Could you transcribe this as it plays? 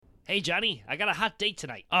Hey, Johnny, I got a hot date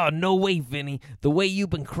tonight. Oh, no way, Vinny. The way you've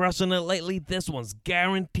been crushing it lately, this one's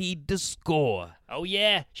guaranteed to score. Oh,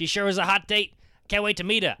 yeah, she sure is a hot date. Can't wait to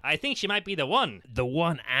meet her. I think she might be the one. The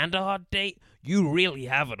one and a hot date? You really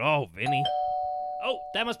have it all, Vinny. Oh,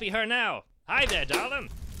 that must be her now. Hi there, darling.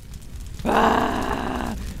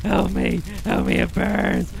 Ah! Help me, it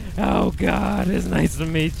burns. Oh, God, it's nice to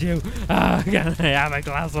meet you. Can I have a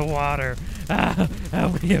glass of water?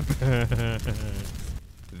 Help me, it burns.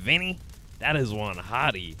 Vinny, that is one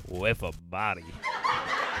hottie with a body.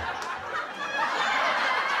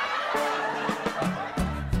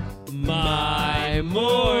 My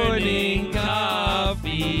morning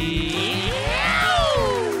coffee.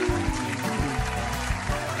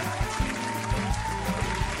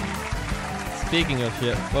 Speaking of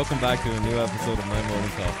shit, welcome back to a new episode of My Morning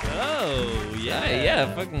Coffee. Oh,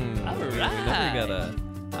 Yeah, fucking. All we right. never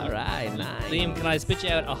got Alright, nice. Liam, can I spit you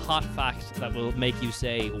out a hot fact that will make you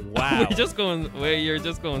say, wow? You're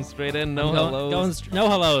just going straight in, no hellos. No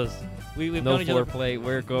hellos. We've No known each other. foreplay,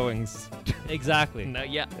 we're going. Exactly. No,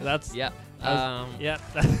 yeah. That's... Yeah. Yeah.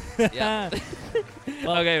 Yeah.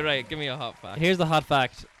 Well, Okay, right, give me a hot fact. here's the hot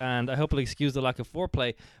fact, and I hope it'll excuse the lack of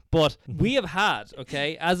foreplay, but we have had,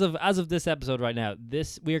 okay, as of this episode right now,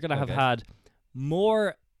 we are going to have Okay. had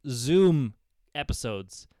more Zoom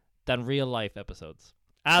episodes than real life episodes.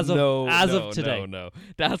 As of today. No,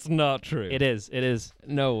 that's not true. It is.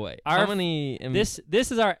 No way. Our How many? This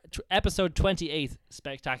is our episode 28th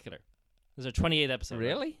spectacular. This is our 28th episode.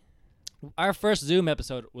 Really? Our first Zoom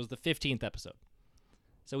episode was the 15th episode.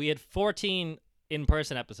 So we had 14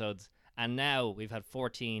 in-person episodes, and now we've had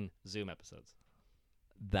 14 Zoom episodes.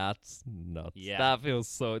 That's nuts. Yeah.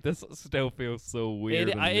 This still feels so weird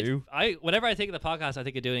and new. Whenever I think of the podcast, I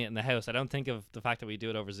think of doing it in the house. I don't think of the fact that we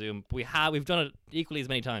do it over Zoom. But we've done it equally as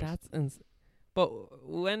many times. But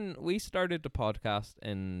when we started the podcast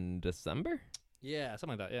in December? Yeah,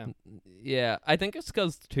 something like that, yeah. Yeah, I think it's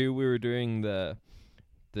because, too, we were doing the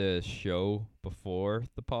show before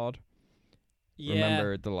the pod. Yeah.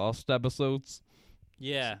 Remember the lost episodes?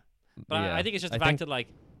 Yeah. But Yeah. I think it's just the fact that, like,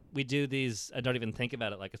 we do these and don't even think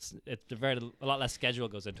about it. Like, it's a lot less schedule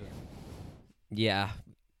goes into it. Yeah,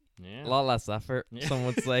 Yeah. a lot less effort, Yeah. some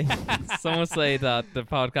would say. Some would say that the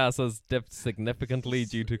podcast has dipped significantly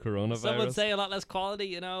due to coronavirus. Some would say a lot less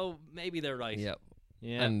quality, maybe they're right. Yep.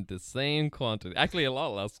 Yeah. And the same quantity. Actually, a lot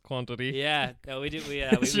less quantity. Yeah. No, we do.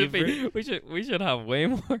 We should have way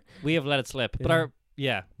more. We have let it slip. But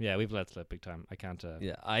Yeah. we've let it slip big time. I can't.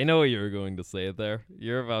 Yeah, I know what you were going to say there.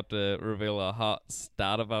 You're about to reveal a hot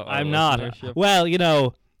stat about our I'm not. listenership.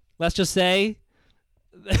 Well, let's just say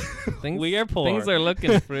Things, we are poor. Things are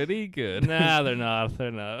looking pretty good. Nah, they're not.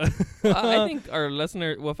 They're not. I think our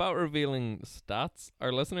without revealing stats,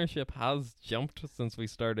 our listenership has jumped since we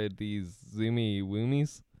started these Zoomy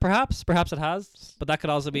Woomies. Perhaps it has, but that could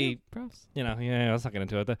also be, Perhaps. let's not get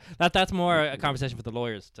into it. That's more a conversation for the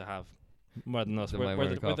lawyers to have, more than us. The We're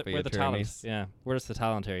the talent. attorneys. Yeah, we're just the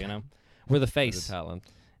talent here. We're the The face. talent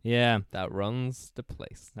Yeah, that runs the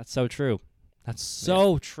place. that's so true. That's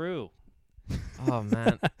so true. Oh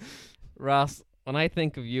man, Ross. When I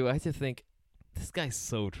think of you, I just think this guy's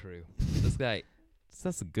so true. This guy,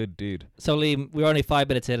 that's a good dude. So, Liam, we're only 5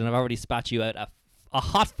 minutes in, and I've already spat you out a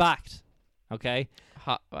hot fact. Okay,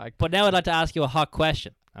 Hot, like, but now I'd like to ask you a hot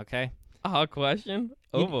question. Okay. a hot question.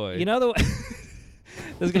 Oh boy. You know the way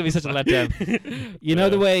this is gonna be such a letdown. You know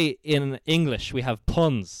the way in English we have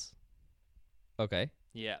puns. Okay.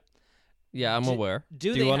 Yeah. Yeah, I'm aware. do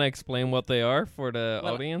Do they you want to ha- explain what they are for the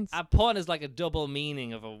Well, audience? A pun is like a double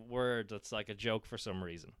meaning of a word that's like a joke for some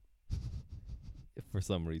reason. For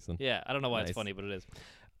some reason. Yeah, I don't know why it's Nice. funny, but it is.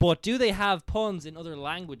 But do they have puns in other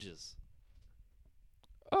languages?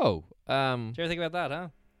 Oh, Do you ever think about that, huh?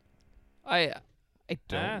 I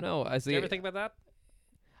don't know. I Do see. you ever think about that?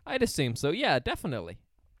 I'd assume so. Yeah, definitely.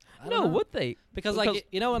 I No, don't know. would they? Because like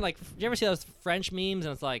when like do you ever see those French memes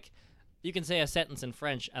and it's like you can say a sentence in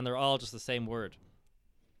French and they're all just the same word.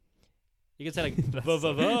 You can say like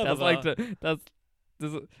That's like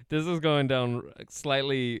this is going down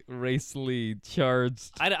slightly racially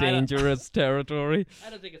charged, I don't- dangerous territory. I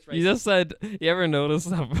don't think it's racist. You just said. You ever notice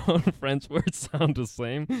that French words sound the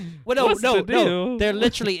same? Well, What's the no. deal? There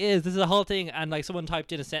literally is. This is a whole thing, and like someone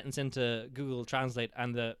typed in a sentence into Google Translate,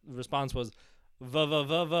 and the response was va va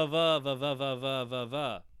va va va va va va va va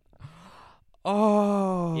va.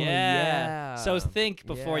 Oh, Yeah. So think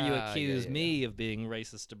before you Yeah, accuse yeah. me of being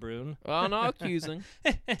racist to Brune. Well, not accusing.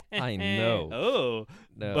 I know. Oh.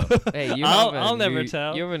 No. Hey, you I'll- have a I'll never New-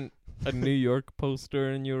 tell. You have a New York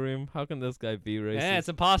poster in your room. How can this guy be racist? Yeah, it's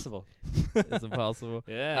impossible. It's impossible.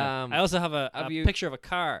 Yeah. Um, I also have a have you- picture of a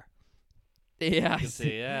car Yeah, I can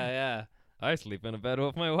see. Yeah, I sleep in a bed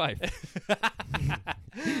with my wife. yeah.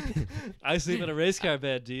 I sleep in a race car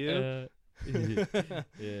bed. Do you?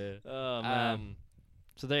 Yeah. Oh man.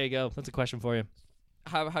 So there you go. That's a question for you.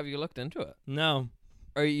 Have you looked into it? No.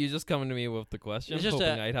 Or are you just coming to me with the question, It's just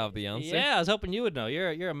hoping I'd have the answer? Yeah, I was hoping you would know.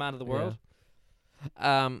 You're a man of the world.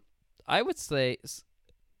 I would say,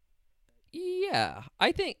 yeah.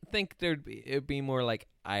 I think it'd be more like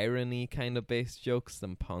irony kind of based jokes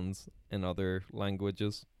than puns in other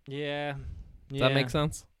languages. Yeah. Does that make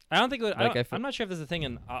sense? I don't think it would. Like I'm not sure if there's a thing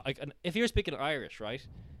in if you're speaking Irish, right?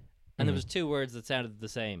 And there Mhm. was two words that sounded the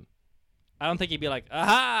same. I don't think you'd be like,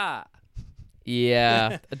 aha.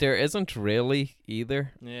 Yeah, there isn't really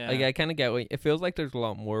either. Yeah. Like I kind of get what it feels like. There's a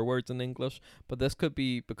lot more words in English, but this could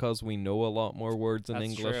be because we know a lot more words in That's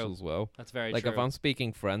English true. as well. That's very Like true. if I'm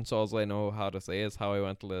speaking French, all I know how to say is how I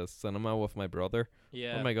went to the cinema with my brother.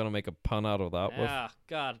 yeah. What am I gonna make a pun out of that with? Ah,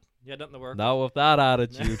 God. You had nothing to work Not with that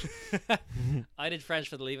attitude. I did French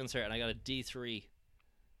for the Leaving Cert and I got a D3.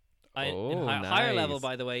 Oh, higher level, nice.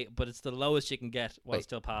 by the way, but it's the lowest you can get while Wait.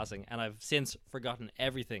 still passing. And I've since forgotten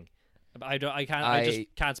everything. I just I-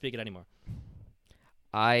 can't speak it anymore.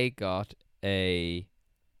 I got a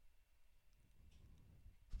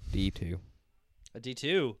D2. A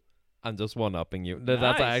D2. I'm just one upping you. That's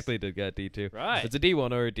I Nice. actually did get a D2. Right. It's a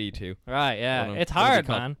D1 or a D2. Right, yeah. What It's is it hard,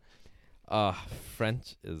 called? man.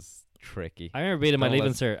 French is tricky. I remember being in my Don't Leaving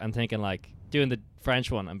let's- Cert and thinking, like, doing the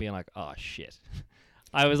French one and being like, oh, shit.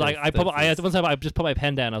 I was like, This is- one time I just put my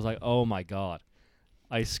pen down. I was like, oh, my God.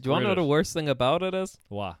 I screwed Do you want to know it. the worst thing about it is?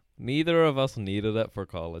 What? Neither of us needed it for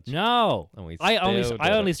college. No. And we I still only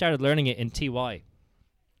did it. started learning it in TY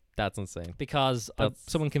That's insane. because That's-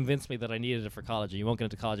 someone convinced me that I needed it for college. And you won't get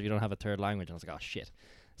into college if you don't have a third language. And I was like, oh, shit.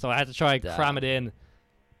 So I had to try and cram it in.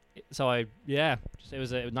 So it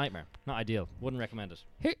was a nightmare. Not ideal. Wouldn't recommend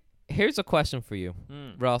it. Here's a question for you,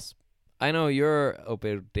 Mm. Ross. I know you're a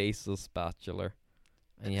audacious bachelor,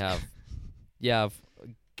 and you have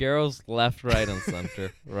girls left, right, and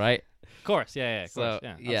center, right? Of course, yeah, of So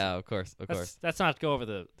course. yeah, of course. Let's not go over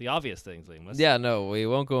the obvious things, Liam. Yeah, no, we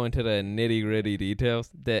won't go into the nitty gritty details,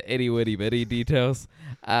 the itty witty bitty details.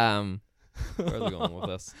 Where are we going with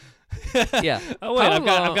this? Yeah. Oh wait, How I've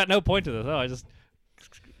long- got no point to this. Oh, I just.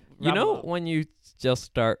 You know rabble on. when you just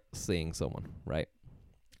start seeing someone, right?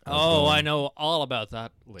 Oh, I know all about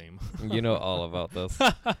that, Liam. You know all about this.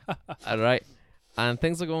 All right. And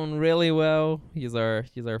things are going really well. He's are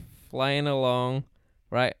flying along,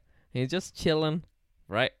 right? He's just chilling,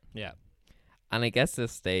 right? Yeah. And I guess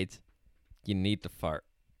this stage, you need to fart.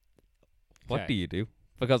 What Okay. do you do?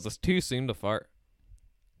 Because it's too soon to fart.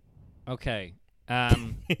 Okay.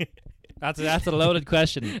 That's a loaded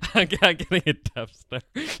question. I'm getting a tough start.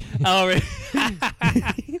 Oh, really?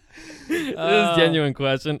 This is a genuine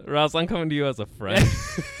question. Ross, I'm coming to you as a friend.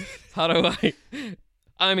 How do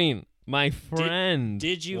I mean, my friend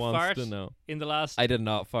did you wants fart to know. In the last I did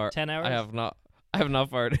not fart. 10 hours? I have not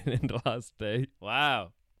farted in the last day.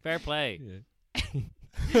 Wow. Fair play.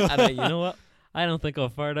 And you know what? I don't think I'll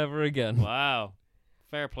fart ever again. Wow.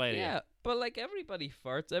 Fair play to you. Yeah, but like everybody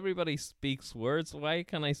farts. Everybody speaks words. Why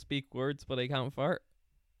can I speak words but I can't fart?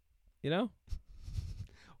 You know?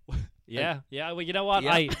 Yeah. Yeah. Well, you know what?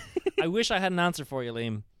 Yeah. I wish I had an answer for you,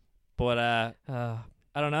 Liam. But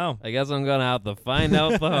I don't know. I guess I'm gonna have to find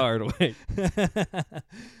out the hard way.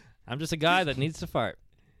 I'm just a guy that needs to fart.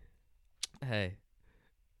 Hey,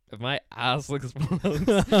 if my ass explodes,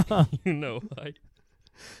 you know why.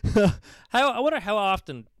 I wonder how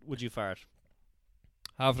often would you fart?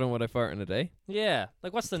 How often would I fart in a day? Yeah.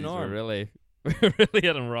 Like, what's the Jeez, norm? We're really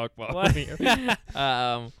hitting rock bottom What? here.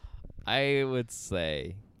 I would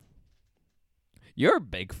say you're a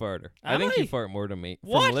big farter. I Am think I? you fart more than me.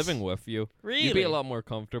 What? From living with you, Really? you'd be a lot more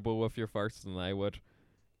comfortable with your farts than I would.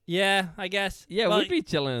 Yeah, I guess. Yeah, well, we'd be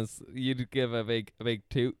chilling. You'd give a big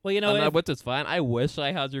toot. Well, you know, if, which is fine. I wish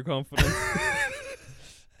I had your confidence.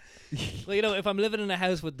 if I'm living in a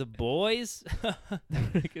house with the boys,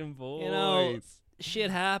 Freaking boys. You know,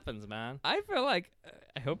 shit happens, man. I feel like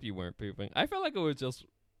I hope you weren't pooping. I felt like it was just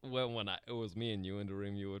when it was me and you in the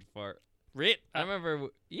room, you would fart. I remember.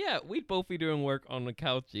 We'd both be doing work on the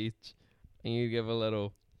couch each, and you'd give a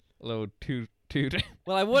little toot.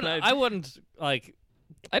 Well, I wouldn't like.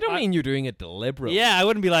 I don't mean you're doing it deliberately. Yeah, I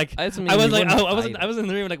wouldn't be like. I just mean I was you like, wouldn't I was in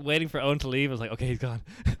the room like waiting for Owen to leave. I was like, okay, he's gone.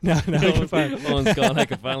 no, I can fart. Owen's gone. I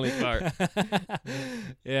can finally fart.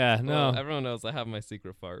 Yeah, no. Well, everyone knows I have my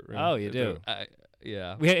secret fart room. Oh, you do?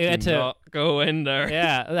 Yeah. We had Do to- not go in there.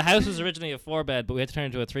 Yeah, the house was originally a 4-bed, but we had to turn it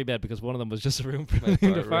into a 3-bed because one of them was just a room for My me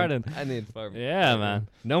to fart fart room. in. I need fart. Yeah, fart man. room.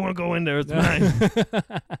 No one go in there. It's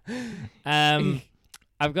mine.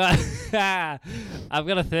 I've got I've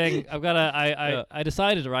got a thing. I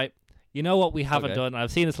decided, right? You know what we haven't Okay. done?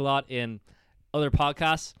 I've seen this a lot in other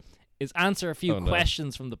podcasts. Is answer a few Oh, no.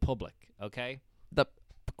 questions from the public. Okay. The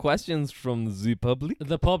questions from the public.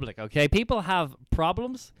 The public. Okay. People have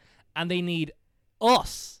problems, and they need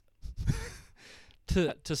us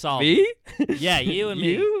to solve. Me? Yeah, you and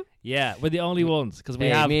me. You? Yeah, we're the only ones because we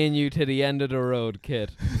Hey, have me and you to the end of the road,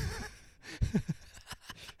 kid.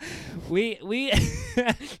 we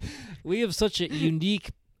we have such a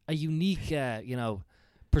unique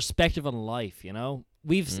perspective on life. You know,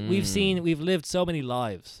 we've lived so many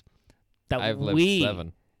lives that I've lived we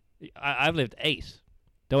 7. I've lived 8.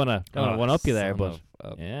 Don't wanna one up you there, son but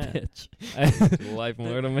of a yeah. bitch. Life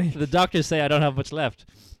more than me. The doctors say I don't have much left.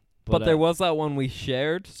 But there was that one we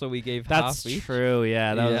shared, so we gave that's half each. true.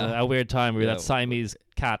 Yeah, that was Yeah. a weird time. We were Yeah. that Siamese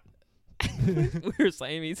cat. We're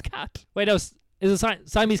Siamese cat. Wait, no, is a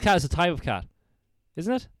Siamese cat is a type of cat,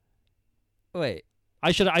 isn't it? Wait.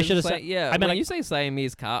 I should have said. Yeah, I meant when like- you say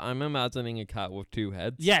Siamese cat, I'm imagining a cat with 2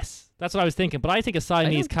 heads. Yes, that's what I was thinking. But I think a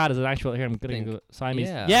Siamese don't cat is an actual. Here, I'm going think- to go Siamese.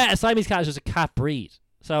 yeah. Yeah, a Siamese cat is just a cat breed.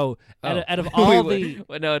 So out of We all were- the,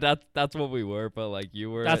 well, no, that's what we were, but like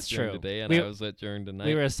you were That's during true. the day and We- I was during the night.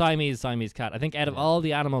 we were a Siamese cat. I think out of Yeah. all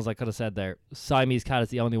the animals I could have said there, Siamese cat is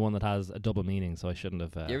the only one that has a double meaning. So I shouldn't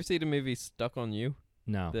have. You ever see the movie Stuck on You?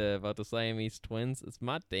 No, About the Siamese twins? It's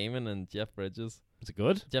Matt Damon and Jeff Bridges. is it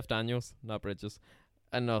good? Jeff Daniels, not Bridges.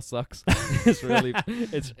 And no, it sucks. It's really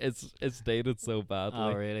it's dated so badly.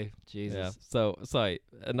 Oh really? Jesus. Yeah. So sorry.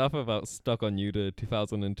 Enough about Stuck on You, the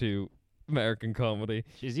 2002 American comedy.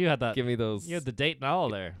 Jeez, you had that. Give me those. You had the date and all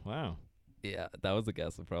there. Wow. Yeah, that was a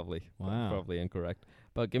guess. Probably. Wow. Probably incorrect.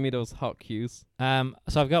 But give me those hot cues. So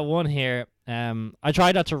I've got one here. I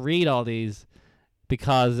tried not to read all these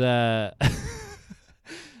because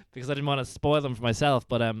because I didn't want to spoil them for myself.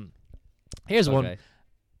 But here's one Okay.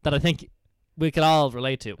 that I think we could all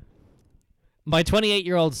relate to. My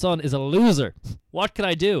 28-year-old son is a loser. What can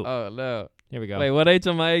I do? Oh no. Here we go. Wait, what age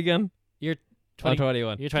am I again? 20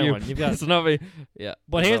 21. You're 21. You've got. It's not me. Yeah.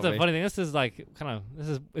 But it's here's not the me. funny thing. This is like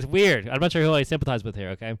it's weird. I'm not sure who I sympathize with here.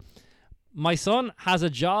 Okay. My son has a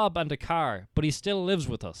job and a car, but he still lives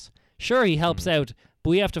with us. Sure, he helps out, but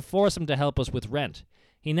we have to force him to help us with rent.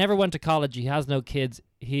 He never went to college. He has no kids.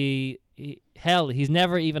 He's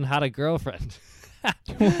never even had a girlfriend.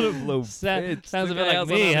 What a low bitch. Sounds The a bit guy like hasn't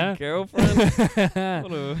me, had huh? a girlfriend?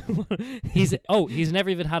 What a- He's never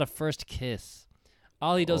even had a first kiss.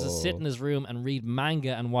 All he does is sit Oh. in his room and read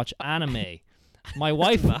manga and watch anime. My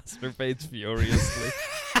wife masturbates furiously.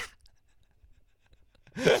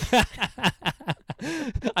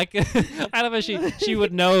 I don't know if she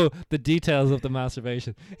would know the details of the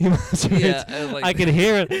masturbation. He masturbates. Yeah, like I can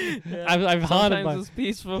hear it. Yeah. I've haunted Sometimes my. it's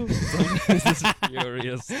peaceful. Sometimes it's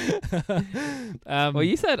furious. Well,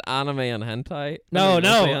 you said anime and hentai. No, I mean,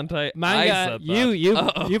 no. hentai. Manga, I said you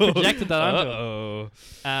that. you projected that onto him.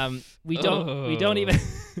 Uh-oh. We don't even.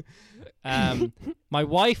 My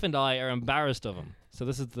wife and I are embarrassed of him. So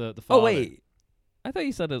this is the father. Oh wait, I thought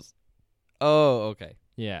you said it's. Oh, okay.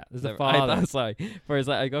 Yeah, this is the Never- father. I thought, sorry. For a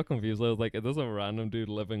sec, I got confused. I was like, is this a random dude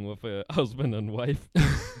living with a husband and wife?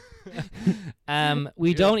 We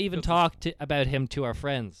Yeah, don't even this is- talk about him to our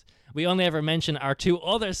friends. We only ever mention our 2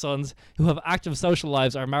 other sons who have active social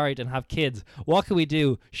lives, are married, and have kids. What can we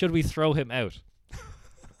do? Should we throw him out?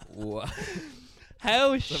 What?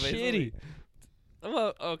 How So shitty. basically-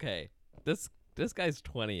 Well, okay. This guy's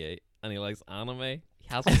 28 and he likes anime. He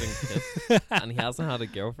hasn't been kissed and he hasn't had a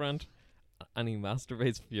girlfriend and he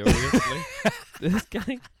masturbates furiously. This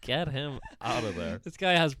guy, get him out of there. This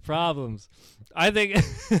guy has problems. I think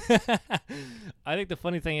I think the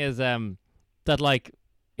funny thing is that like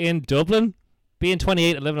in Dublin, being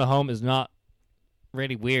 28 and living at home is not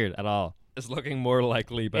really weird at all. It's looking more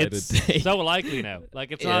likely by It's the day. so likely now. Like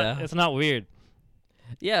Yeah. it's not weird.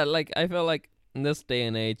 Yeah, like I feel like in this day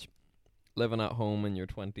and age, living at home in your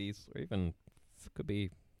 20s or even could be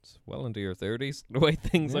well into your 30s, the way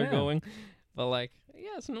things are Yeah. going. But like,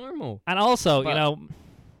 yeah, it's normal. And also, But-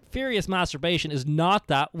 furious masturbation is not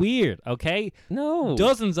that weird, okay? No.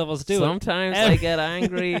 Dozens of us do Sometimes Ev- I get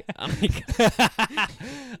angry. and I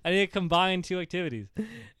it. And you combine 2 activities.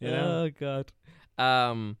 You know? Oh god.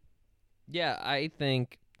 Yeah, I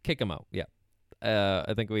think kick him out. Yeah.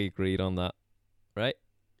 I think we agreed on that, right?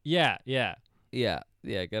 Yeah. Yeah.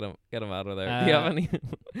 Get him out of there. Do you have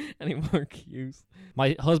any more cues?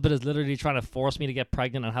 My husband is literally trying to force me to get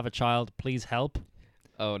pregnant and have a child. Please help.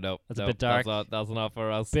 Oh no, That's a no, bit dark. That's not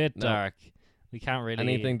for us. Bit No. dark. We can't really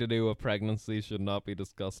Anything to do with pregnancy should not be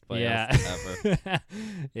discussed by yeah. us ever.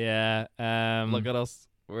 yeah. Look at us.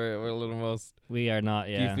 We're a little most We are not.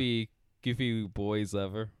 Yeah. goofy goofy boys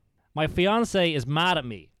ever. My fiance is mad at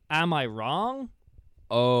me. Am I wrong?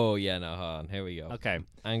 Oh yeah, no, hold on. Here we go. Okay.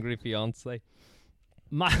 Angry fiance.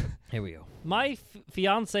 My Here we go. my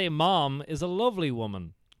fiance mom is a lovely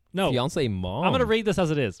woman. No, Fiance mom. I'm gonna read this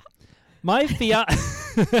as it is. My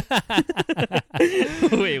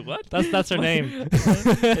Wait, what? That's her name.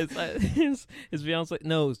 His fiance.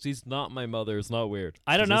 No, she's not my mother. It's not weird.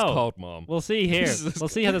 I don't She's just know. called mom. We'll see here. We'll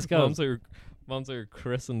see how this goes. Mom's her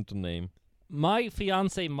christened name. My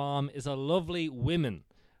fiance mom is a lovely woman,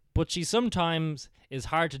 but she sometimes is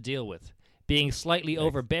hard to deal with, being slightly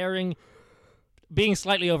overbearing.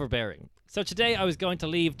 So today I was going to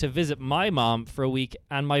leave to visit my mom for a week,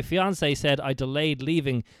 and my fiance said I delayed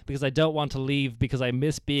leaving because I don't want to leave because I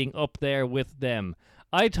miss being up there with them.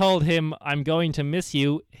 I told him I'm going to miss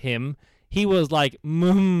you, him. He was like,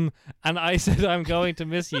 and I said I'm going to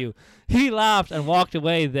miss you. He laughed and walked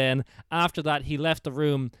away then. After that, he left the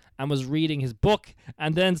room and was reading his book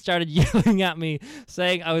and then started yelling at me,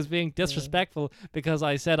 saying I was being disrespectful because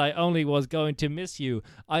I said I only was going to miss you.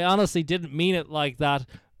 I honestly didn't mean it like that,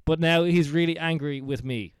 but now he's really angry with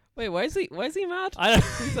me. Wait, why is he mad? I don't,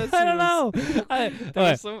 says I he don't know.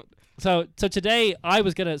 Okay. So today I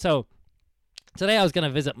was gonna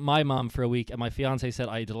visit my mom for a week, and my fiance said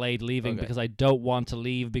I delayed leaving Okay. because I don't want to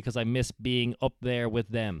leave because I miss being up there with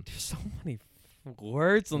them. There's so many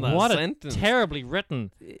words in that What sentence. a terribly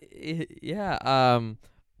written. Yeah.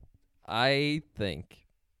 I think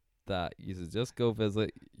that you should just go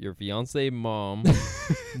visit your fiance mom.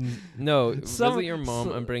 No, visit your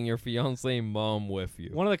mom and bring your fiance mom with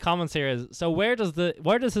you. One of the comments here is, so where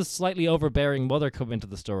does his slightly overbearing mother come into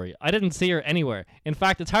the story? I didn't see her anywhere. In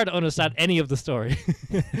fact, it's hard to understand any of the story.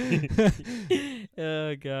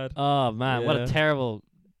 Oh God. Oh man, what a Yeah. terrible.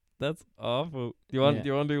 That's awful. Do you want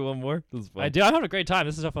Yeah. to do one more? This is fun. I do. I'm having a great time.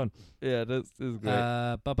 This is so fun. Yeah, this is great.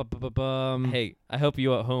 Hey, Hey, I hope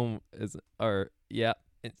you at home is yep.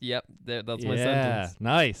 That's my yeah, sentence.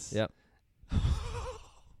 nice. Yep.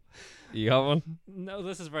 You got one? No,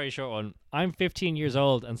 this is a very short one. I'm 15 years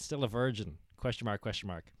old and still a virgin. Question mark, question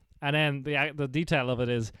mark. And then the detail of it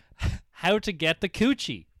is how to get the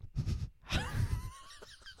coochie.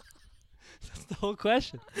 That's the whole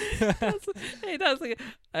question. That's like,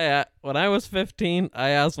 when I was 15, I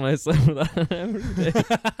asked myself that every day.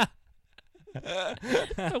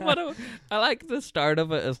 I like the start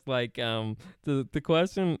of it is like the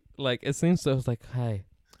question, like it seems so. It's like, hey,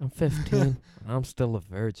 I'm 15 and I'm still a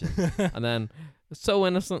virgin, and then so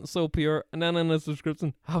innocent, so pure, and then in the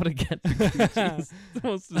description, how to get the coochie is the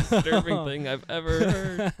most disturbing thing I've ever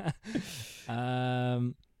heard.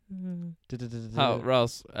 How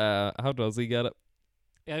Ross? How does he get it?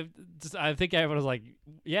 I think everyone was like,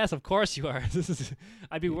 yes, of course you are.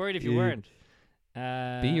 I'd be worried if you weren't.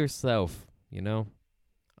 Be yourself, you know,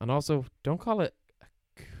 and also don't call it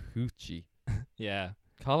a coochie. Yeah.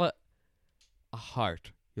 Call it a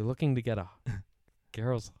heart. You're looking to get a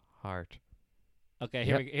girl's heart. Okay,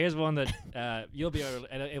 Yep. here's one that you'll be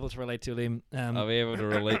able to relate to, Liam. I'll be able to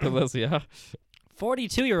relate to this, yeah.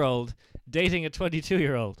 42-year-old dating a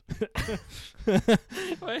 22-year-old.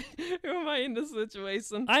 Why, who am I in this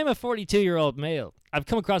situation? I'm a 42-year-old male. I've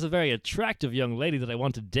come across a very attractive young lady that I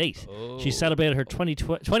want to date. She celebrated her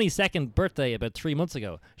 22nd birthday about 3 months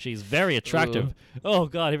ago. She's very attractive. Oh,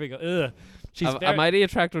 God, here we go. Ugh. Am I the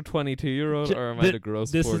attractive 22-year-old or am I the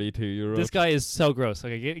gross 42-year-old? This guy is so gross.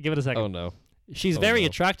 Okay, give it a second. Oh, no. She's very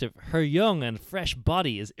attractive. Her young and fresh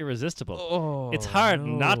body is irresistible. Oh, It's hard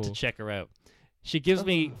not to check her out. She gives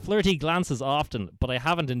me flirty glances often, but I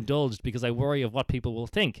haven't indulged because I worry of what people will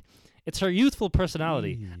think. It's her youthful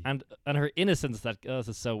personality and her innocence that this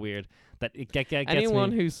is so weird that it gets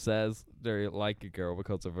Anyone me. who says they like a girl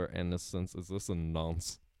because of her innocence is just a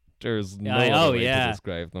nonce. There's no Yeah, other oh, way yeah. to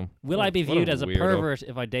describe them. Will I be What viewed as a weirdo. pervert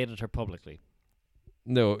if I dated her publicly?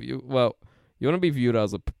 No, you want to be viewed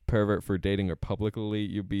as a pervert for dating her publicly.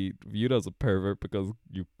 You'd be viewed as a pervert because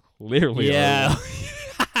you clearly Yeah. are.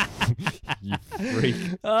 You freak.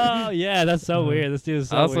 Oh yeah, that's so weird. This dude is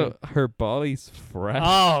so Also, weird. her body's fresh.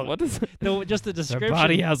 Oh, What is it? no, just the Her description.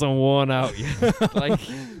 body hasn't worn out yet. Like,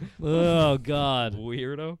 Oh God.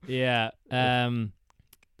 weirdo. Yeah.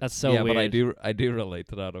 That's so yeah, weird. but I do relate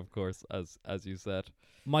to that, of course, as you said.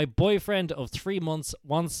 My boyfriend of 3 months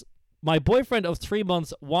wants me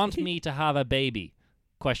to have a baby.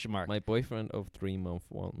 Question mark. My boyfriend of 3 months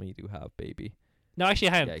want me to have baby. No, actually,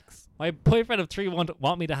 hang on. Yikes. My boyfriend of 3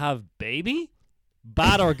 want me to have baby?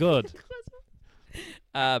 Bad or good?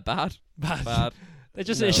 Bad. Bad. Bad. They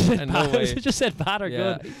just, No, it said in no bad. way. It just said bad or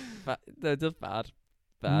good. They're just bad.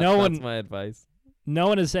 Bad. No That's one- my advice. No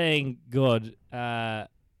one is saying good.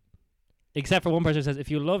 except for one person who says, if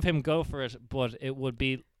you love him, go for it, but it would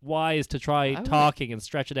be wise to try would- talking and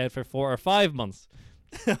stretch it out for 4 or 5 months.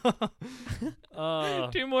 Oh.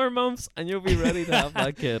 2 more months and you'll be ready to have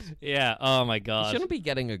that kid. Yeah. Oh my You god. shouldn't be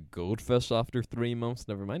getting a goldfish after 3 months.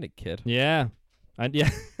 Never mind a kid. Yeah. And yeah.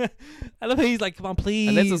 I love how he's like, come on, please.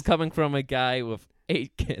 And this is coming from a guy with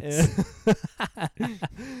 8 kids.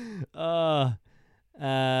 Oh.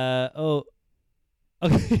 Oh.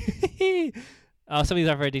 Okay. Oh, some of these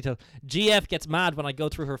are very detailed. GF gets mad when I go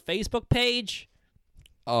through her Facebook page.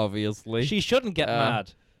 Obviously. She shouldn't get Uh,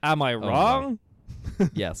 mad. Am I no. wrong?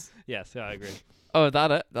 Yes. Yes, yeah, I agree. Oh, is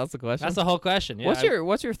that it? That's the question. That's the whole question. Yeah.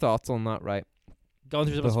 What's your thoughts on that? Right. going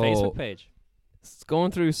through the someone's whole- Facebook page?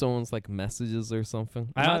 Going through someone's like messages or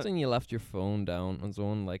something. I- Imagine you left your phone down and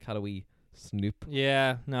someone like, how do we snoop?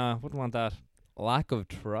 Yeah, no, wouldn't want that. Lack of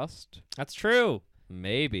trust? That's true.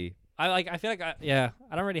 Maybe. I feel like I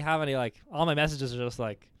don't really have any like all my messages are just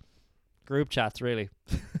like group chats really.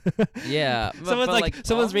 Yeah. Someone's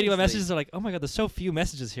reading my obviously- messages. They're like, oh my god, there's so few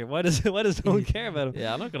messages here. Why does no one care about him?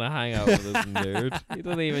 Yeah, I'm not gonna hang out with this nerd. He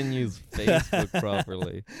doesn't even use Facebook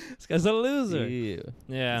properly. This guy's a loser. Ew.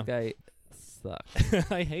 Yeah, This guy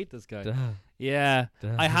sucks. I hate this guy. Duh, Yeah,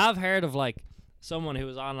 duh. I have heard of like someone who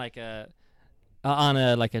was on like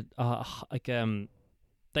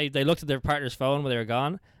they looked at their partner's phone when they were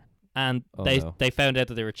gone, and Oh, they no. they found out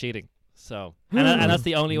that they were cheating. So and that's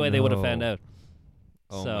the only way they would have found No. out.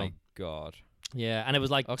 Oh so my god. yeah, and it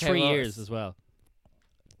was like Okay, 3 well, years as well.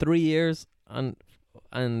 3 years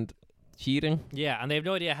and cheating. Yeah, and they have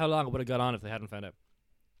no idea how long it would have gone on if they hadn't found out.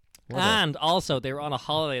 What a- And also, they were on a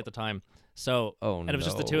holiday at the time, so oh and it was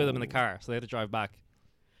just the two of them in the no. car, so they had to drive back.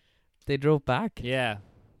 They drove back. Yeah,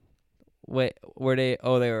 Wait, were they?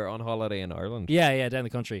 Oh, they were on holiday in Ireland. yeah, down the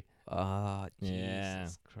country. Ah, Yeah.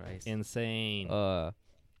 Jesus Christ. Insane. Yeah.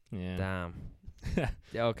 Yeah,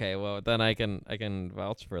 Yeah, okay, well then I can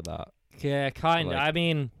vouch for that. yeah, kind of. Like- I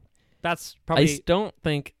mean, that's I probably don't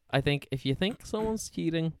think. I think if you think someone's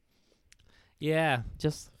cheating, yeah,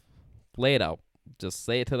 just lay it out. Just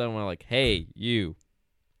say it to them like, "Hey, you,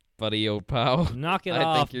 buddy, old pal. knock it I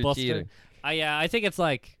off, think you're Buster. cheating." I think it's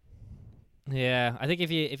like, yeah, I think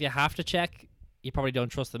if you have to check, you probably don't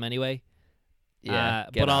trust them anyway. Yeah,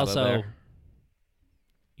 but get out of also, there.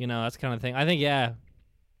 you know, that's the kind of thing. I think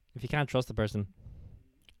if you can't trust the person,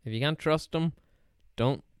 If you can't trust them,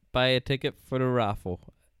 don't buy a ticket for the raffle.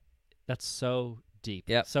 that's so deep.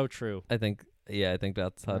 Yep. So true. I think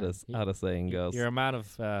that's how Yeah. how the saying goes. You're a man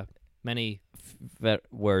of many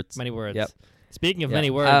Words. words. Yep. Speaking of Yeah. many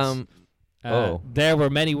words, oh. there were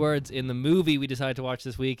many words in the movie we decided to watch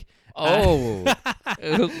this week. Oh.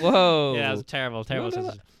 Whoa. Yeah, it was terrible, terrible. No, no, no.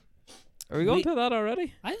 sentences. Are we going We- to that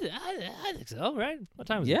already? I think so, right? What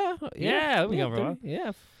time is it? Yeah. Yeah, we can go for a while.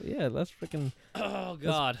 Yeah, let's freaking. Oh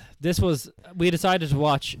God, we decided to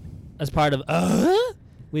watch as part of.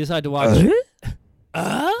 We decided to watch.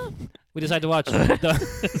 We decided to watch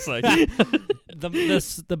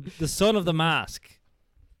the Son of the Mask.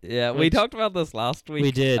 Yeah, we Which- talked about this last week.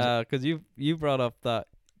 We did. Because you brought up that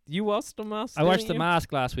you watched The Mask. I watched didn't The you?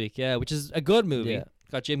 Mask last week. Yeah, which is a good movie. Yeah.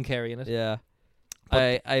 Got Jim Carrey in it. Yeah.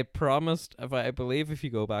 But- I promised, I believe if you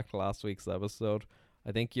go back to last week's episode,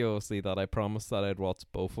 I think you'll see that I promised that I'd watch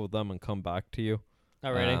both of them and come back to you.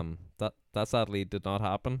 Oh really? That sadly did not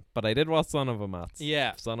happen, but I did watch Son of a Mask.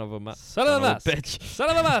 Yeah. Son of a Mask. Son of a Mask. Bitch. Son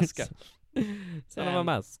of a Mask. Son of a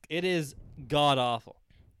Mask. It is god awful.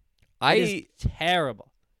 I It is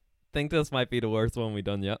terrible. think this might be the worst one we've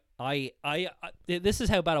done yet. This is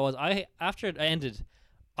how bad it was. After it ended,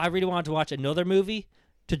 I really wanted to watch another movie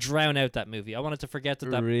to drown out that movie. I wanted to forget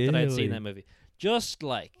that I had Really? seen that movie. Just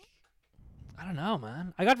like, I don't know,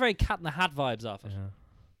 man. I got very Cat in the Hat vibes off it.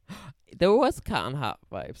 There was Cat and Hat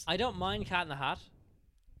vibes. I don't mind Cat in the Hat,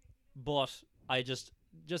 but I just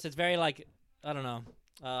it's very like, I don't know.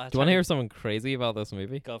 Do you want to hear something crazy about this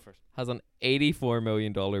movie? Go for it. Has an $84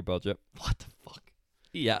 million budget. What the fuck?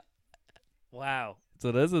 Yeah. Wow.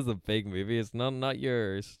 So this is a big movie. It's not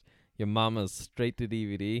your mama's straight to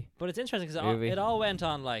DVD. But it's interesting because Movie. it all went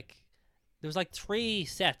on like, there was like 3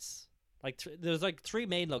 sets. Like there was like 3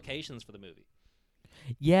 main locations for the movie.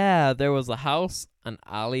 Yeah, there was a house, an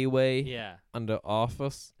alleyway, Yeah. and the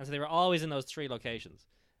office. And so they were always in those 3 locations.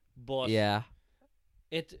 But Yeah.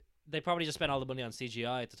 they probably just spent all the money on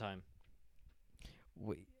CGI at the time.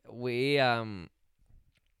 We I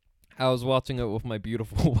was watching it with my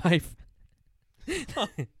beautiful wife.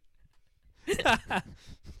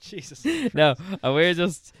 Jesus. No, and we were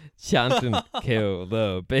just chanting, "Kill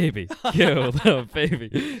the baby, kill the baby."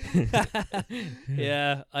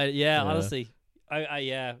 Yeah. Yeah. Honestly.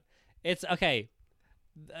 Yeah. It's okay.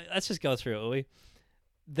 Let's just go through it, will we?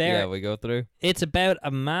 there. Yeah, we go through. It's about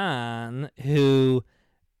a man who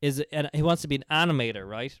he wants to be an animator,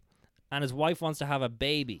 right? And his wife wants to have a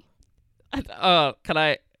baby. Can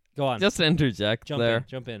I Go on. just interject there?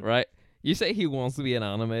 Jump in. Right? You say he wants to be an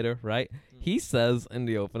animator, right? He says in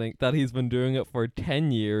the opening that he's been doing it for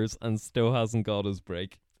 10 years and still hasn't got his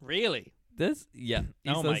break. Really? Yeah. He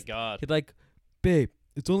Oh my says- god. He's like, babe,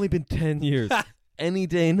 it's only been 10 years. Any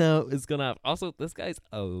day now is gonna happen. Also, this guy's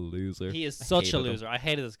a loser. He is I such a hated him. loser. I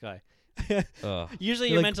hated this guy. Ugh. Usually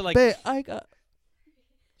You're you're meant to like babe, I got.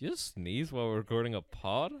 You just sneeze while we're recording a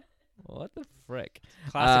pod? What the frick?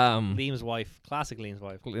 classic Liam's wife. Classic Liam's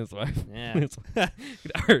wife. Liam's wife. Yeah.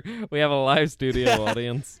 Liam's- we have a live studio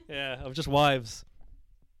audience. Yeah, of just wives.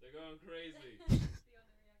 They're going crazy.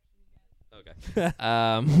 Okay.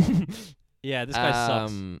 Yeah, this guy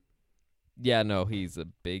sucks. Yeah, no, he's a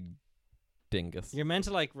big dingus. You're meant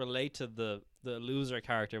to like relate to the loser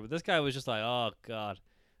character, but this guy was just like, oh god.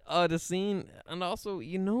 Oh, the scene, and also,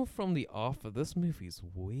 from The Offer, this movie's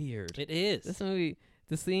weird. It is. This movie,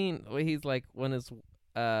 the scene where he's like, when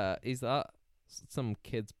he's at some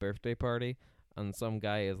kid's birthday party, and some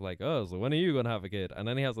guy is like, oh, so when are you gonna have a kid? And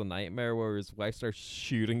then he has a nightmare where his wife starts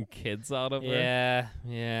shooting kids out of her. Yeah.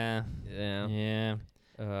 Yeah.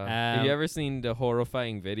 Have you ever seen the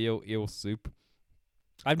horrifying video Eel Soup?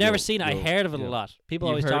 I've never Yo- seen it. I yo- heard of it yo. a lot. People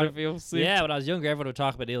You've always heard talk. of Eel Soup? Yeah, when I was younger, everyone would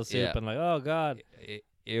talk about eel soup Yeah. and like, oh god,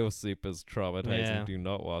 Eel Soup is traumatizing. Yeah. Do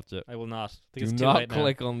not watch it. I will not. I think Do it's too not late now.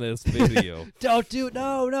 click on this video. Don't do it.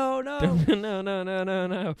 No. No.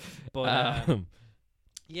 But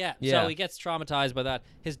yeah, Yeah. so he gets traumatized by that.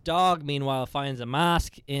 His dog, meanwhile, finds a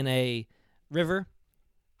mask in a river,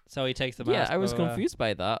 so he takes the mask. Yeah, I was but, confused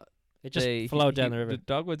by that. It just flowed down the river. The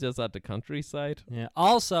dog was just at the countryside. Yeah.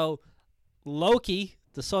 Also, Loki,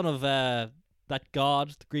 the son of that god,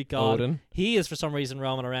 the Greek god, Odin. he is for some reason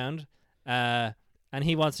roaming around, and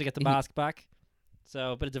he wants to get the He- mask back.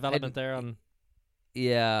 So a bit of development there on.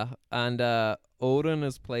 Yeah, and Odin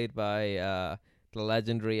is played by the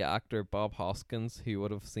legendary actor Bob Hoskins, who you would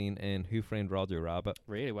have seen in Who Framed Roger Rabbit.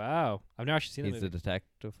 Really, wow! I've never actually seen He's the the movie.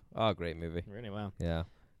 detective. Oh, great movie. Really, wow. Yeah.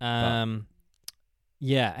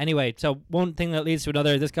 Yeah. Anyway, so one thing that leads to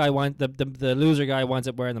another. This guy the loser guy winds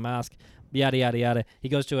up wearing the mask. Yada yada yada. He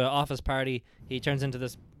goes to an office party. He turns into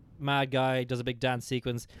this mad guy. Does a big dance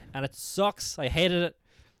sequence, and it sucks. I hated it.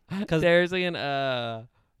 Because There's an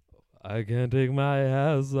I can't take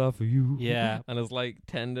my eyes off of you. Yeah. And it's like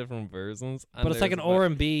 10 different versions. And but it's like an there's,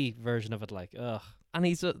 R&B version of it. Like, ugh. And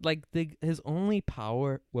he's like his only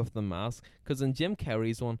power with the mask, because in Jim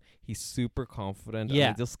Carrey's one, he's super confident Yeah.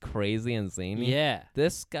 and just crazy and zany. Yeah.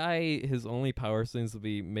 This guy, his only power seems to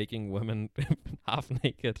be making women half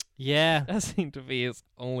naked. Yeah. That seemed to be his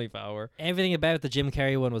only power. Everything about the Jim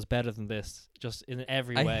Carrey one was better than this, just in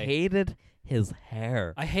every I way. hated his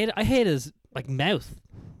hair. I hate his like mouth.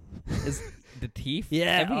 The teeth.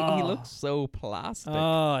 Yeah, He oh. looks so plastic.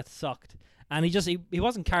 Oh, it sucked. And he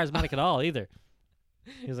wasn't charismatic at all either.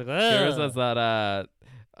 He was like, There ugh. says that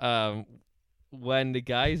when the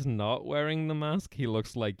guy's not wearing the mask, he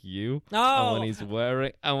looks like you. No. And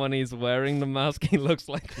when he's wearing the mask, he looks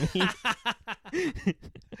like me.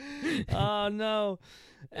 Oh no.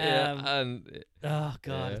 And Oh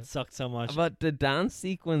god, yeah. it sucked so much. but the dance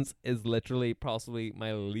sequence is literally possibly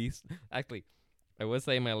my least. Actually, I would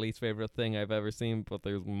say my least favorite thing I've ever seen. But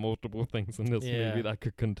there's multiple things in this Yeah. movie that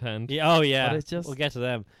could contend. Yeah, oh yeah. But it's just- we'll get to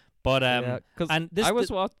them. But Yeah, 'cause and this I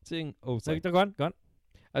was watching. Oh, sorry. go on.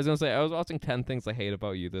 I was gonna say I was watching 10 Things I Hate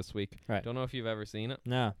About You this week. Right. Don't know if you've ever seen it.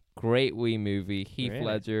 No. Great wee movie. Heath Really?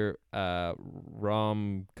 Ledger,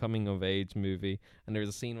 rom coming of age movie, and there's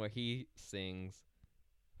a scene where he sings.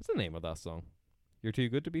 What's the name of that song? You're Too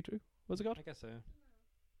Good to Be True. What's it called? I guess so.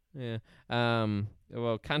 Yeah.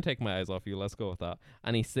 Well, Can't Take My Eyes Off You. Let's go with that.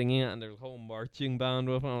 And he's singing it, and there's a whole marching band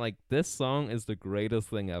with him. I'm like, this song is the greatest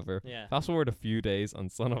thing ever. Yeah. Fast forward a few days, and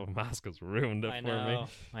Son of a Mask has ruined it I for know. me.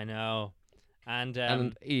 I know. And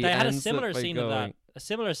He they had a ends it similar by scene of that. going- A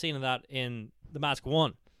similar scene of that in The Mask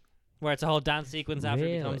 1, where it's a whole dance sequence after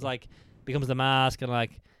it becomes the mask, and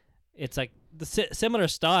like it's like the similar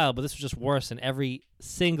style, but this was just worse in every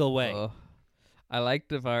single way. Ugh. I like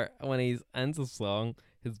the part when he ends a song.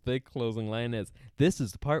 His big closing line is, "This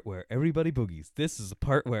is the part where everybody boogies. This is the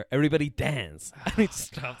part where everybody dance." And he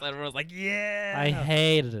stops. And everyone's like, "Yeah!" I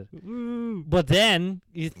hated it. Woo. But then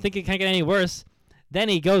you think it can't get any worse. Then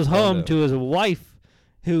he goes home no. to his wife,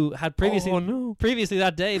 who had previously Oh no! previously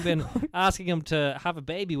that day been asking him to have a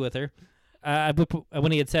baby with her,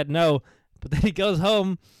 when he had said no. But then he goes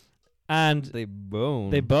home, and They bone.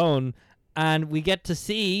 they bone, and we get to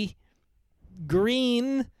see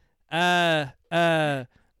green Sperm.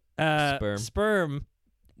 sperm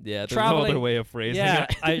Yeah, there's no traveling. other way of phrasing Yeah,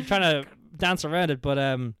 it. I'm trying to dance around it,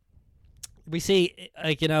 but we see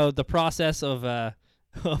like the process of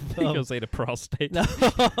You're gonna say the prostate. no.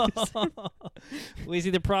 We see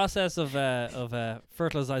the process of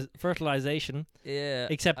fertilization. Yeah.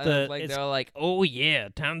 Except and the- it's like it's- they're like, oh yeah,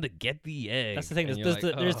 time to get the egg. That's the thing. And There's,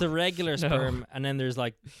 you're like, there's the "Oh." regular no. sperm, and then there's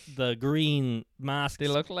like the green masks. They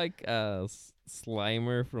look like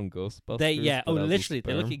Slimer from Ghostbusters. Yeah. Oh, but as a literally,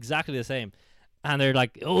 they look sperm. exactly the same. And they're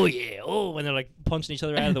like, oh yeah, oh, when they're like punching each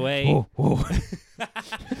other out of the way. Oh, oh.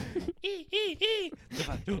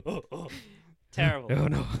 Terrible. Oh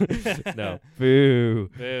no. No. Boo.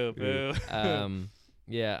 Boo, boo.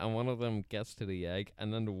 Yeah, and one of them gets to the egg,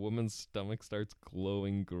 and then the woman's stomach starts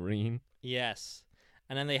glowing green. Yes,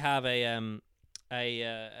 and then they have a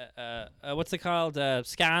what's it called?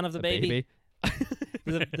 Scan of the A baby.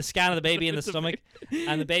 The scan of the baby in the stomach,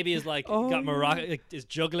 and the baby is like Oh, got yeah. like, is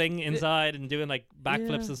juggling inside and doing like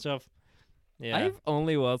backflips Yeah. and stuff. Yeah, I've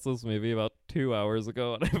only watched this movie about 2 hours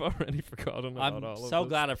ago, and I've already forgotten about I'm all of so this.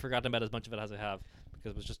 glad I've forgotten about as much of it as I have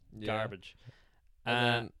because it was just Yeah. garbage. And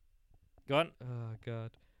then, Go on. oh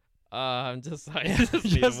god, I'm just, I Yeah, just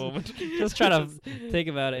need a just- moment. Just trying to think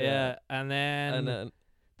about it. Yeah. Yeah, and then, And then,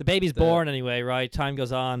 the baby's the- born anyway. Right, time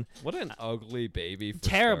goes on. what an ugly baby. For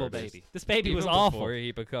Terrible starters. baby. This baby was Even awful. before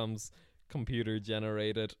he becomes computer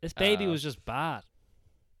generated. This baby was just bad.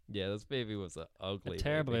 Yeah, this baby was an ugly. A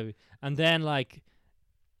terrible baby. And then like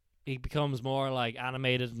he becomes more like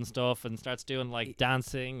animated and stuff and starts doing like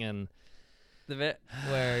dancing and The bit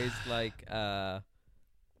where he's like,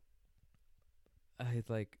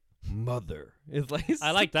 mother. It's like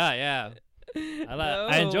I like that, yeah.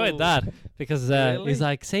 I enjoyed that because Really? he's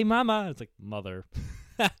like, say mama. It's like mother.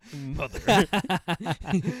 mother.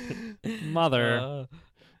 Mother.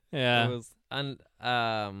 Yeah. It was, and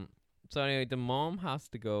so anyway, the mom has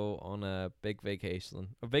to go on a big vacation.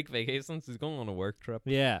 She's going on a work trip.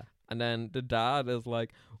 Yeah. And then the dad is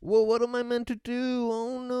like, "Well, what am I meant to do?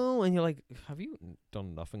 Oh no!" And you're like, "Have you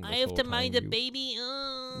done nothing?" This whole time, you-" baby.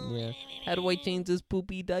 Oh. Yeah. How do I change his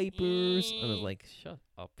poopy diapers? And it's like, "Shut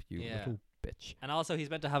up, you Yeah. little bitch." And also he's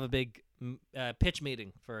meant to have a big pitch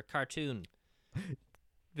meeting for a cartoon.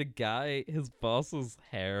 The guy, his boss's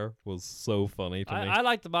hair was so funny to me. I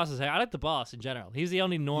like the boss's hair. I like the boss in general. He's the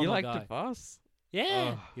only normal you like guy. the boss?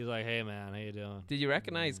 Yeah. Ugh. He's like, hey man, how you doing? Did you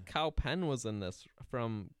recognize Cal Penn was in this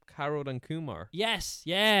from Harold and Kumar? Yes.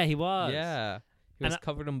 Yeah, he was. Yeah. He And was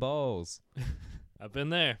covered in balls. I've been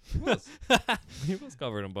there. He was. He was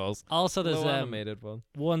covered in balls. Also, there's Low animated one.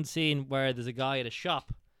 one scene where there's a guy at a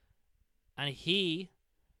shop, and the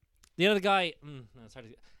other guy, no, it's hard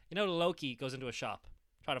to, Loki goes into a shop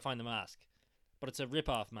trying to find the mask, but it's a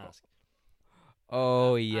rip-off mask.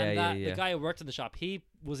 Oh yeah, and yeah, that, yeah. The guy who worked in the shop, he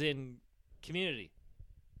was in Community.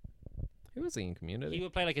 Who was he in Community? He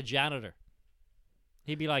would play like a janitor.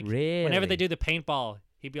 He'd be like, really? whenever they do the paintball,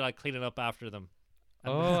 he'd be like cleaning up after them.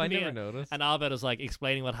 And Oh, I me never and- noticed. And Albert was like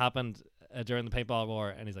explaining what happened during the paintball war,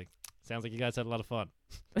 and he's like, sounds like you guys had a lot of fun.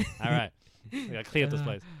 All right. We gotta clean up this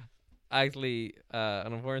place. Actually,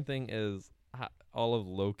 an important thing is all of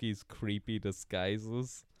Loki's creepy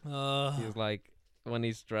disguises. He's like when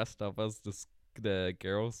he's dressed up as the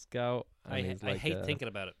Girl Scout. And I he's like, hate thinking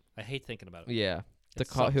about it. I hate thinking about it. Yeah, It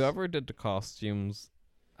sucks. whoever did the costumes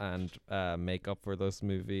and makeup for this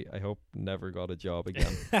movie, I hope never got a job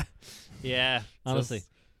again. Yeah, honestly, Just-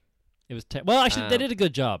 it was well. Actually, they Um, did a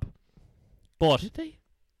good job, but Did they?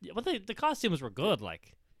 yeah, but the costumes were good.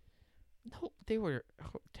 Like, No, they were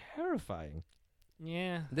terrifying.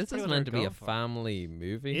 yeah, This pretty is what they meant were to be a going for. family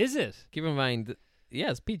movie. Is it? Keep in mind,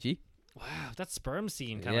 yeah, it's PG. Wow, that sperm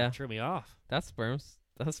scene kind of Yeah. threw me off. That sperm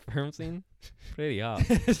scene, pretty hot.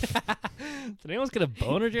 Did anyone get a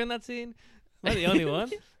boner during that scene? Am I the only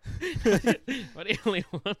one? Am I the only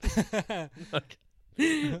one?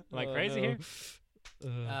 Am I crazy here?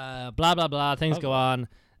 Blah blah blah. Things go on.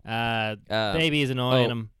 Baby is annoying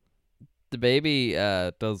oh. him. The baby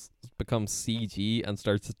does become CG and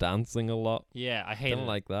starts dancing a lot. Yeah, I hated Didn't it.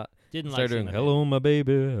 like that. Didn't Start like doing seeing the hello my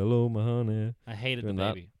baby, hello my honey. baby. I hated the doing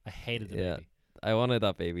that. baby. I hated the Yeah. baby. I wanted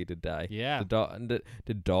that baby to die. Yeah.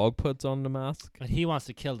 The dog puts on the mask. And he wants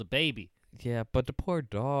to kill the baby. Yeah, but the poor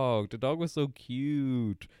dog. The dog was so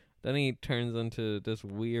cute. Then he turns into this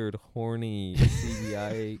weird, horny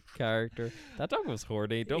CGI character. That dog was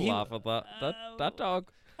horny. Don't He- laugh at that. That dog.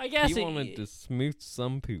 I guess He wanted to smooch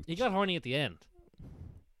some pooch he got horny at the end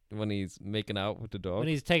when he's making out with the dog. when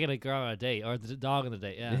he's taking a girl on a date or the dog on the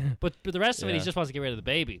date. Yeah. Yeah. But the rest of it, he Yeah. just wants to get rid of the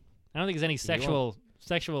baby. I don't think there's any sexual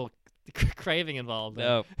craving involved.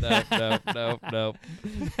 there. No.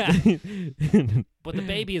 But the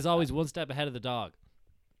baby is always one step ahead of the dog.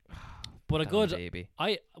 But a Damn good. baby.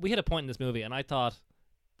 We hit a point in this movie, and I thought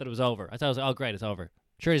that it was over. I thought it was oh great, it's over.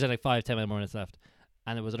 Sure, he's had like 5-10 minutes left,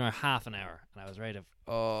 and it was another half an hour, and I was ready to.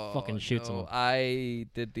 Oh, Fucking shoot someone. I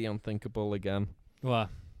did the unthinkable again. What?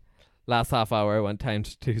 Last half hour, I went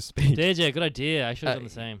times 2 speed. Did you? Good idea. I should have done the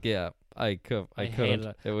same. Yeah, I could. I hated couldn't.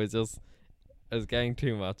 it. It was just. It was getting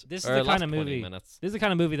too much. This is Or the last kind of 20 movie- Minutes. This is the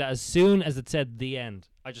kind of movie that as soon as it said the end,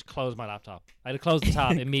 I just closed my laptop. I had to close the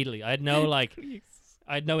tab immediately. I had no I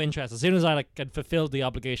had no interest. As soon as I had fulfilled the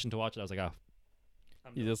obligation to watch it, I was like, oh.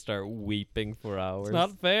 You just start weeping for hours. It's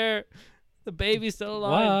not fair. The baby's still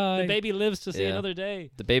alive. Why? The baby lives to see Yeah. another day.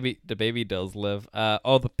 The baby does live.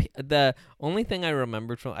 The only thing I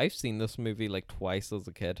remembered from I've seen this movie like twice as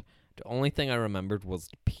a kid. The only thing I remembered was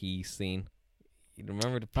the pee scene. You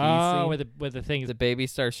remember the pee Oh, scene? where the thing is. The baby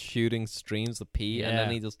starts shooting streams of pee, and then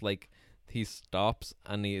Yeah. he just like he stops,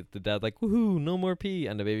 and the dad like woohoo, no more pee,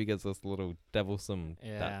 and the baby gets this little devilsome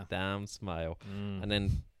Yeah. that damn smile, Mm. and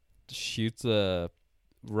then shoots a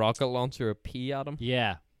rocket launcher of pee at him.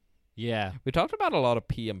 Yeah. Yeah. We talked about a lot of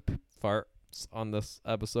pee and farts on this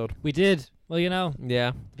episode. We did. Well, you know,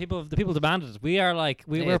 Yeah. the people demanded it. We are like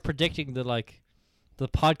Yeah. we're predicting the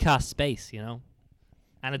podcast space, you know.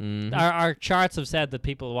 And Mhm. our charts have said that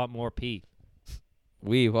people want more pee.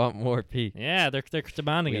 We want more pee. Yeah, they're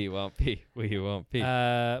demanding We want pee. We want pee.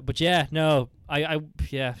 it. But yeah, no, I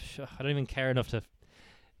don't even care enough to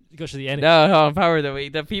go to the end. No, power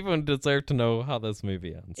that the people deserve to know how this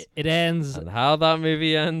movie ends. It ends. And how that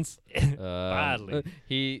movie ends. Badly.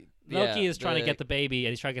 Loki is trying to get the baby,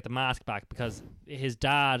 and he's trying to get the mask back because his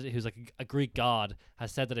dad, who's like a Greek god,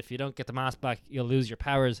 has said that if you don't get the mask back, you'll lose your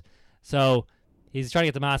powers. So he's trying to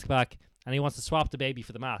get the mask back, and he wants to swap the baby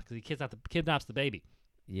for the mask because he kidnaps the baby.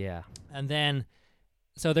 Yeah. And then,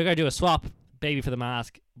 so they're gonna do a swap, baby for the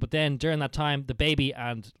mask. But then during that time, the baby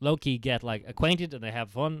and Loki get like acquainted, and they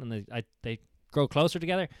have fun, and they grow closer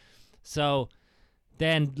together. So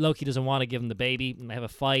then Loki doesn't want to give him the baby, and they have a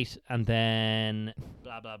fight, and then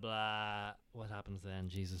blah blah blah. What happens then?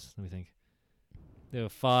 Jesus, let me think. They have a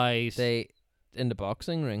fight. They in the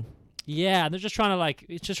boxing ring. Yeah, and they're just trying to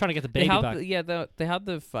it's just trying to get the baby back. They had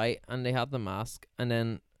the fight and they had the mask, and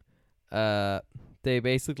then they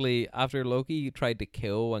basically, after Loki tried to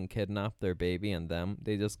kill and kidnap their baby and them,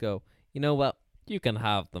 they just go, you know what, you can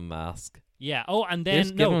have the mask. Yeah. Oh, and They then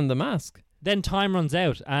just give him the mask. then time runs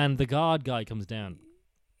out, and the God guy comes down.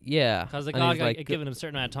 Yeah. Because the and God he's guy like, had given him a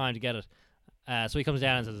certain amount of time to get it. So he comes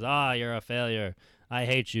down and says, you're a failure. I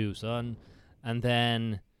hate you, son. And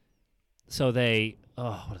then, so they,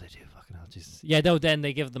 what do they do? Fucking hell, Jesus. Yeah, no, then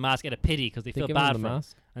they give the mask out of pity because they they feel give bad him for the him.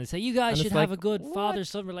 mask. And they say, you guys And should it's have like, a good what?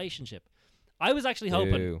 father-son relationship. I was actually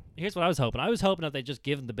hoping, Ew. here's what I was hoping. I was hoping that they just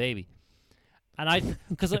give him the baby. And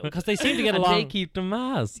because they seem to get And along. they keep the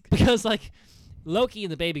mask. Because, Loki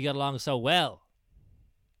and the baby got along so well.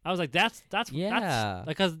 I was like, that's Yeah.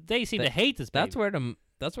 because they seem to That- hate this baby.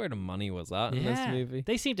 That's where the money was at in this Yeah. movie.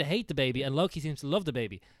 They seem to hate the baby, and Loki seems to love the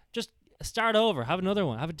baby. Just start over. Have another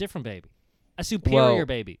one. Have a different baby. A superior Well,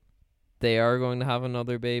 baby. They are going to have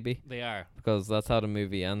another baby They are. because that's how the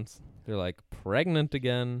movie ends. They're like pregnant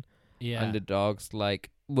again, Yeah. and the dog's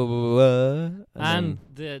like, "Wah, wah, wah," And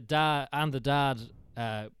then the dad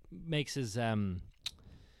makes his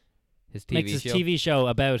his TV show. TV show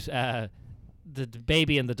about the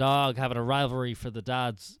baby and the dog having a rivalry for the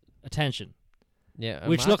dad's attention, Yeah,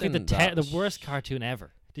 which looked like imagine the that. worst cartoon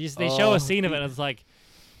ever. They show Oh, a scene of it, and it's like,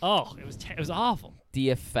 it was awful. The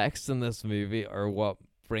effects in this movie are what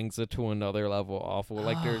brings it to another level awful.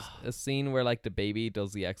 Like there's a scene where like the baby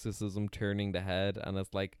does the exorcism turning the head, and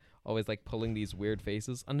it's like always like pulling these weird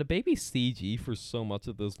faces, and the baby's CG for so much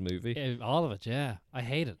of this movie. Yeah, all of it, yeah. I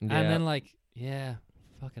hate it. Yeah. And then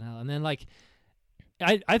fucking hell. And then I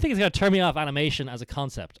think it's gonna turn me off animation as a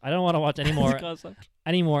concept. I don't want to watch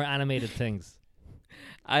any more animated things.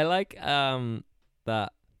 I like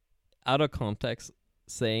that out of context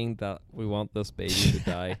saying that we want this baby to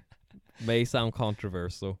die may sound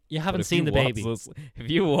controversial. You but haven't if seen you the watch baby. if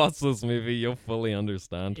you watch this movie, you'll fully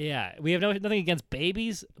understand. Yeah, we have nothing against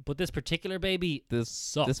babies, but this particular baby This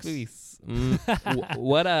sucks. movie.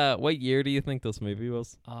 What year do you think this movie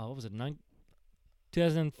was? What was it?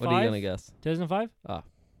 2005? What are you gonna guess? 2005?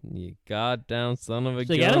 You goddamn son of a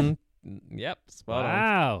Did I get it? gun! Yep, spot on.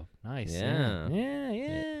 Wow. Nice. Yeah.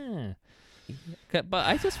 Yeah. Okay, but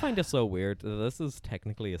I just find it so weird that this is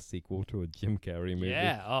technically a sequel to a Jim Carrey movie.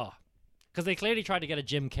 Yeah. Because they clearly tried to get a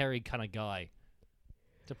Jim Carrey kind of guy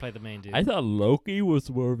to play the main dude. I thought Loki was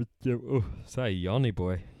more of a Jim. Oh, sorry, Yanni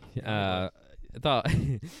boy. I thought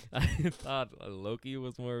Loki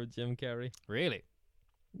was more of a Jim Carrey Really?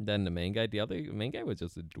 than the main guy. The main guy was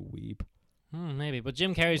just a dweeb. Maybe. But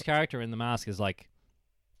Jim Carrey's character in The Mask is like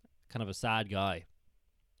kind of a sad guy.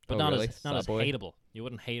 But Oh, not really? as not Sad as boy? hateable. You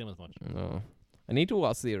wouldn't hate him as much. No. I need to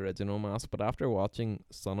watch the original Mask, but after watching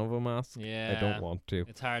Son of a Mask, Yeah. I don't want to.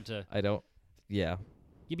 It's hard to. I don't. Yeah.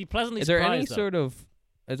 You'd be pleasantly Is there surprised. any though. sort of?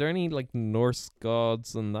 Is there any like Norse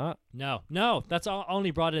gods and that? No. That's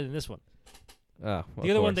only brought in this one. Ah, The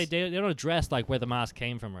other one, they don't address like where the mask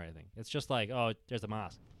came from or anything. It's just like, oh, there's the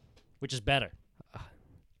mask, which is better.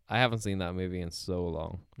 I haven't seen that movie in so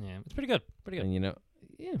long, Yeah, it's pretty good. Pretty good. and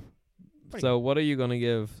yeah. Pretty So, what are you gonna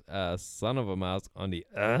give Son of a Mask on the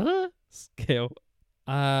scale?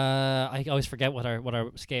 I always forget what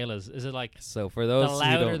our scale is. Is it like So, for the those who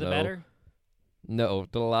louder don't the know, better? no,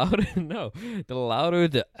 the louder, the louder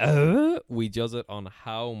the we judge it on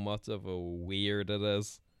how much of a weird it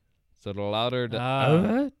is. So the louder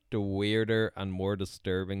the weirder and more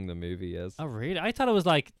disturbing the movie is. Oh, really? I thought it was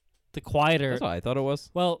like the quieter. That's what I thought it was.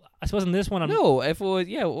 Well, I suppose in this one, No, if it was,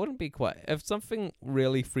 it wouldn't be quiet. If something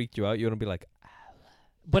really freaked you out, you wouldn't be like,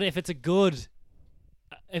 but if it's a good,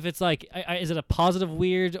 if it's like, is it a positive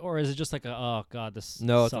weird or is it just like oh god, this?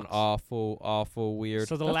 no, it's sucks. an awful weird.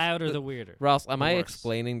 So the That's louder the weirder. Ross, am I worse.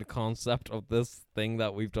 explaining the concept of this thing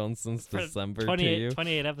that we've done since For December to 28, you?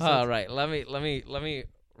 28 episodes. All right, let me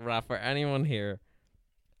wrap for anyone here.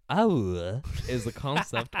 Ow is the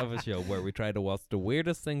concept of a show where we try to watch the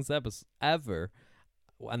weirdest things ever,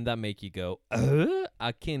 and that make you go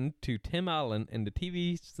akin to Tim Allen in the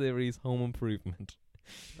TV series Home Improvement.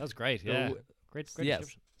 That's great. So, Yeah, great. yes.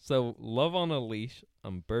 description. So Love on a Leash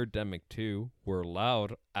and Birdemic 2 were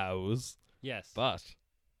loud ows, Yes. but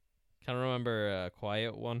can't remember a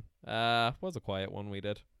quiet one. What was a quiet one we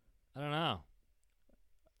did? I don't know.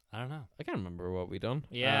 I can't remember what we done.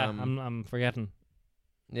 Yeah, I'm forgetting.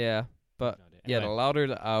 Yeah, but No idea. yeah, the Anyway. louder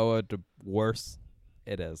the hour, the worse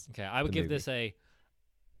it is. Okay, I would the give this a.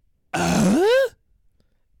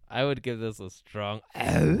 I would give this a strong.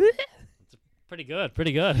 Pretty good.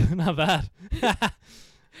 Pretty good. Not bad.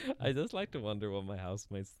 I just like to wonder what my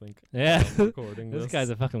housemates think. Yeah. while I'm recording This guy's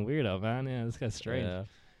a fucking weirdo, man. Yeah, this guy's strange. Yeah.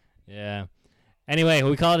 Yeah. Anyway,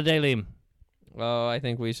 we call it a day, Liam. Oh, I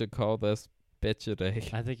think we should call this bitch a day.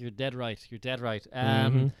 I think you're dead right. You're dead right.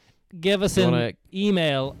 Mhm. Give us You an wanna-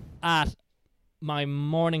 email at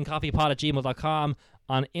mymorningcoffeepod@gmail.com,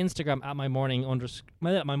 on Instagram at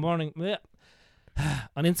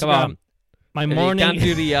on Instagram. on. My If you morning. can't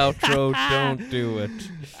do the outro, don't do it.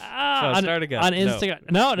 Ah, So start again. on No.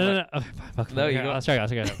 Instagram. No. Oh, fuck, No, you okay, go. I'll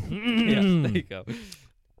start again. Yeah, there you go.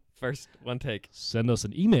 First, one take. Send us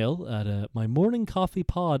an email at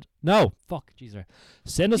mymorningcoffeepod. No, fuck, Jesus.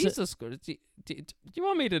 Send us. Jesus, do you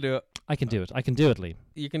want me to do it? I can do it. I can do it, Liam.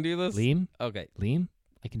 You can do this? Liam, Okay.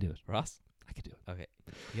 I can do it. Ross? I can do it. Okay.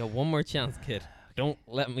 You have one more chance, kid. Don't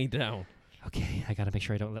let me down. Okay, I gotta make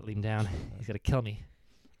sure I don't let Liam down. He's gonna kill me.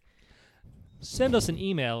 Send us an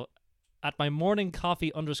email at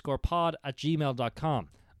mymorningcoffee_pod@gmail.com.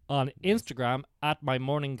 On Instagram at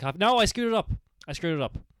mymorningcoffee. No, I screwed it up.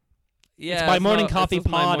 Yeah, my morning it's coffee just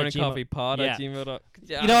my pod morning at gmail. coffee pod Yeah. at gmail.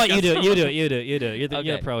 You know what? You do it. You do it. You do it. You do it. You're the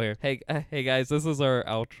Okay. pro here. Hey guys, this is our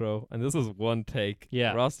outro, and this is one take.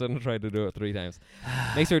 Yeah. Ross didn't try to do it 3 times.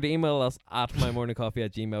 Make sure to email us at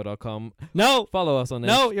mymorningcoffee@gmail.com. No, Follow us on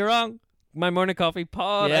no, you're wrong.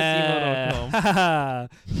 mymorningcoffeepod@gmail.com.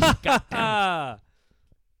 Yeah.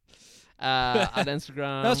 At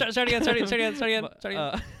Instagram. No, start again. Start again.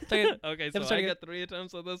 Okay, Yep, so start I again. get 3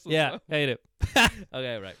 attempts at this. as Yeah, well? yeah, you do.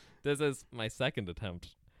 Okay, right. This is my second attempt.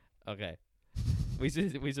 Okay. We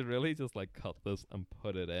should really just like cut this and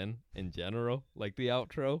put it in general, like the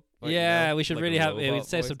outro. Like, you Yeah, know, we should like a really have. robot We'd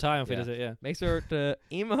save voice. some time if we Yeah. did it. Yeah. Make sure to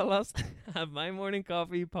email us at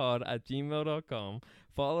mymorningcoffeepod@gmail.com.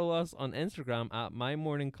 Follow us on Instagram at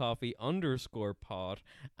mymorningcoffee_pod,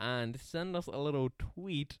 and send us a little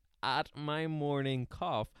tweet at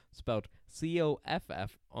mymorningcoff, spelled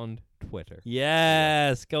COFF, on Twitter.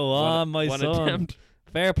 Yes, go on, my one son. attempt.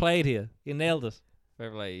 Fair play to you. You nailed it.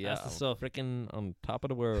 Fair play, yeah. That's the stuff. Freaking on top of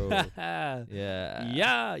the world. yeah.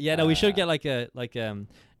 Yeah. Yeah. No, we should get like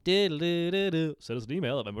diddle-doo-doo-doo. Send us an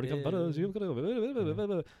email at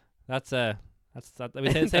mymorningcoffee. That's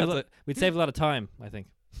we'd save a lot of time, I think.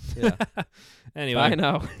 Yeah. Anyway. Bye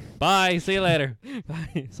now. Bye. See you later.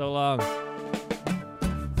 Bye. So long.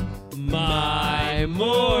 My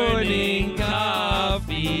morning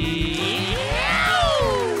coffee.